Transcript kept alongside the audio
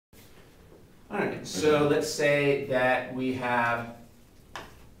All right, so let's say that we have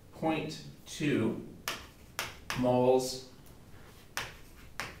 0.2 moles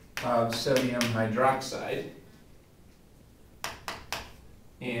of sodium hydroxide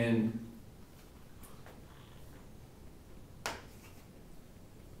in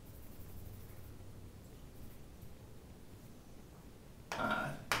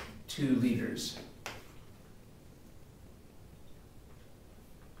 2 liters.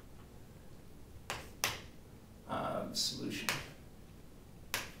 Of solution.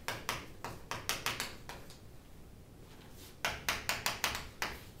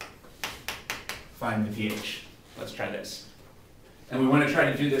 Find the pH. Let's try this. And we want to try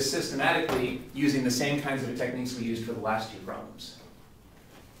to do this systematically using the same kinds of techniques we used for the last 2 problems.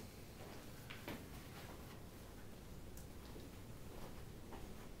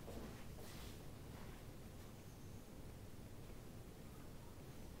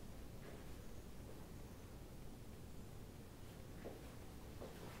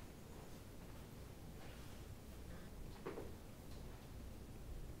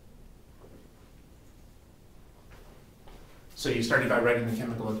 So you started by writing the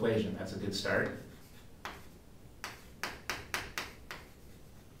chemical equation. That's a good start.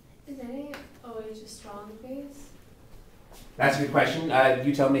 Is NaOH a strong base? That's a good question.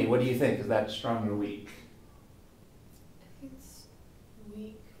 You tell me. What do you think? Is that strong or weak? I think it's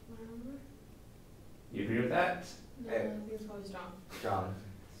weak. Remember? You agree with that? No, I think it's probably strong. Strong.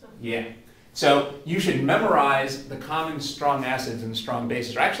 Yeah. So you should memorize the common strong acids and strong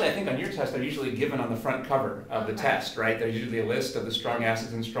bases. Or actually, I think on your test, they're usually given on the front cover of the test, right? There's usually a list of the strong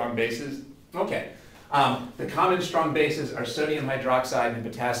acids and strong bases. Okay. The common strong bases are sodium hydroxide and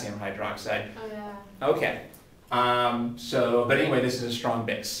potassium hydroxide. Oh, yeah. Okay. But anyway, this is a strong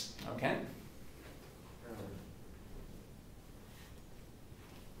base. Okay.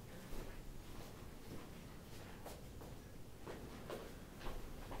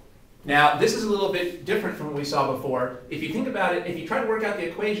 Now, this is a little bit different from what we saw before. If you think about it, if you try to work out the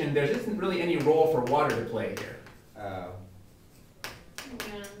equation, there isn't really any role for water to play here. Yeah, I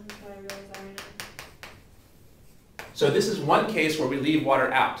realize that right now. So this is one case where we leave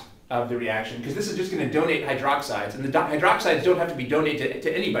water out of the reaction, because this is just going to donate hydroxides. And the hydroxides don't have to be donated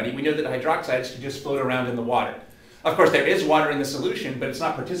to anybody. We know that hydroxides can just float around in the water. Of course, there is water in the solution, but it's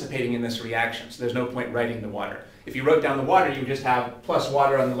not participating in this reaction, so there's no point writing the water. If you wrote down the water, you would just have plus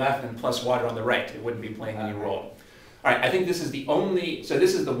water on the left and plus water on the right. It wouldn't be playing any role. All right, I think this is the only, so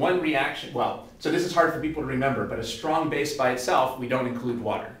this is the one reaction, well, so this is hard for people to remember, but a strong base by itself, we don't include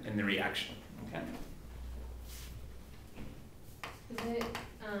water in the reaction. Okay. Is it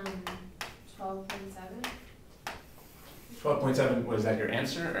 12.7? 12.7, was that your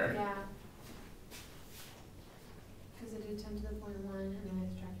answer? Or? Yeah. Because I did 10 to the point 1 and then I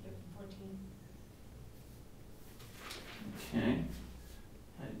subtracted it from 14. Okay.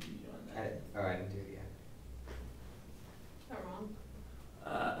 How did you do on that? I didn't do it yet. Is that wrong?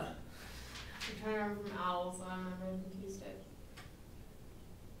 Uh, I'm trying to remember from OWL, so I'm really confused it.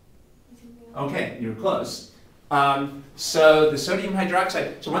 Okay, you were close. So the sodium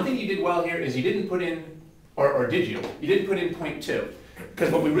hydroxide, so one thing you did well here is you didn't put in, or did you? You didn't put in 0.2,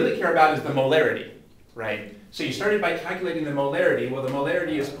 because what we really care about is the molarity, right? So you started by calculating the molarity. Well, the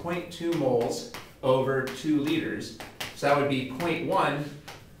molarity is 0.2 moles over 2 liters. So that would be 0.1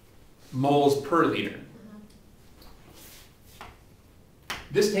 moles per liter.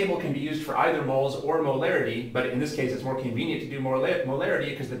 This table can be used for either moles or molarity, but in this case it's more convenient to do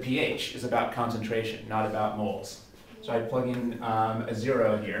molarity because the pH is about concentration, not about moles. So I'd plug in a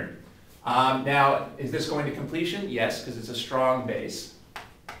 0 here. Now, is this going to completion? Yes, because it's a strong base.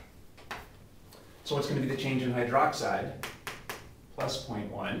 So what's going to be the change in hydroxide? Plus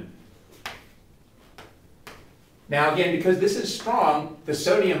 0.1. Now again, because this is strong, the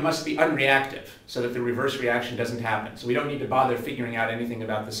sodium must be unreactive so that the reverse reaction doesn't happen. So we don't need to bother figuring out anything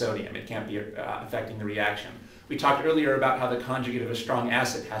about the sodium. It can't be affecting the reaction. We talked earlier about how the conjugate of a strong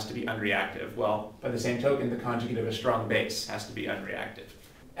acid has to be unreactive. Well, by the same token, the conjugate of a strong base has to be unreactive.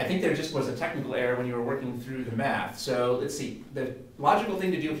 I think there just was a technical error when you were working through the math. So let's see. The logical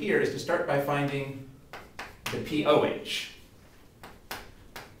thing to do here is to start by finding the POH,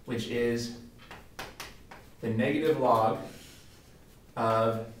 which is the negative log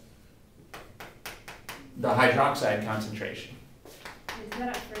of the hydroxide concentration. I did that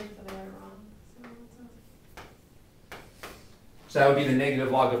at first, but I got it wrong. So that would be the negative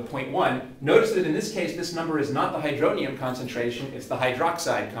log of 0.1. Notice that in this case, this number is not the hydronium concentration, it's the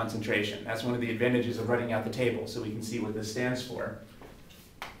hydroxide concentration. That's one of the advantages of writing out the table, so we can see what this stands for.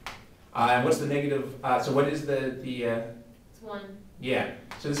 And what's the negative, so what is It's 1. Yeah,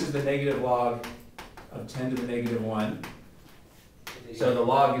 so this is the negative log of 10 to the negative 1. So the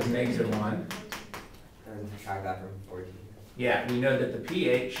log is negative 1. And subtract that from 14. Yeah, we know that the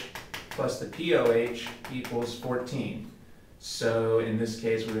pH plus the POH equals 14. So in this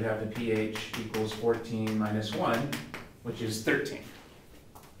case, we would have the pH equals 14 minus 1, which is 13.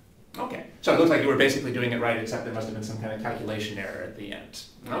 Okay, so it looks like you were basically doing it right, except there must have been some kind of calculation error at the end.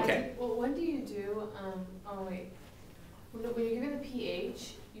 Okay. Well, when do you do, oh wait, when you're given the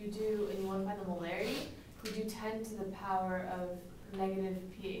pH, you do, and you want to find the molarity, you do 10 to the power of negative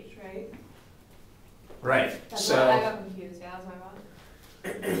pH, right? Right, That's so. why I got confused, yeah, that's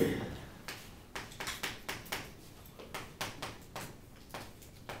my bad.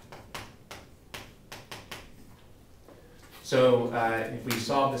 So if we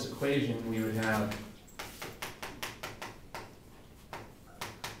solve this equation, we would have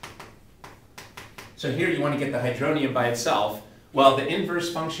so here you want to get the hydronium by itself. Well, the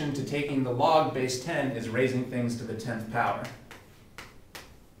inverse function to taking the log base 10 is raising things to the 10th power.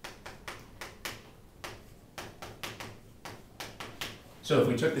 So if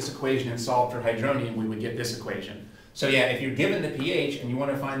we took this equation and solved for hydronium, we would get this equation. So yeah, if you're given the pH and you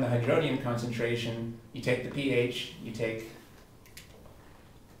want to find the hydronium concentration, you take the pH, you take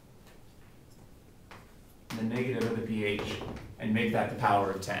the negative of the pH, and make that the power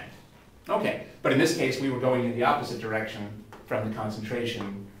of 10. Okay, but in this case, we were going in the opposite direction from the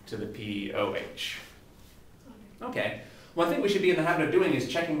concentration to the POH. Okay, one thing we should be in the habit of doing is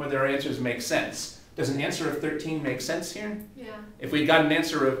checking whether our answers make sense. Does an answer of 13 make sense here? Yeah. If we'd gotten an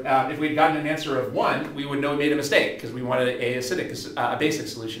answer of 1, we would know we made a mistake because we wanted a basic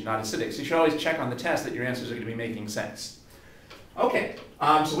solution, not acidic. So you should always check on the test that your answers are going to be making sense. Okay,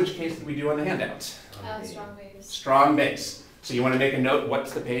 so which case did we do on the handout? Strong base. Strong base. So you want to make a note,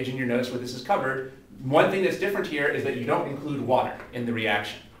 what's the page in your notes where this is covered. One thing that's different here is that you don't include water in the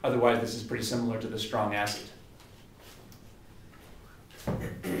reaction. Otherwise, this is pretty similar to the strong acid.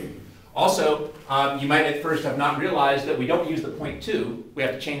 Also, you might at first have not realized that we don't use the 0.2. We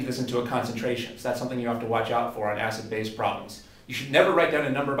have to change this into a concentration. So that's something you have to watch out for on acid-base problems. You should never write down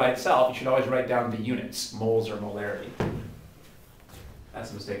a number by itself. You should always write down the units, moles or molarity. That's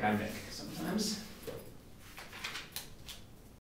a mistake I make sometimes.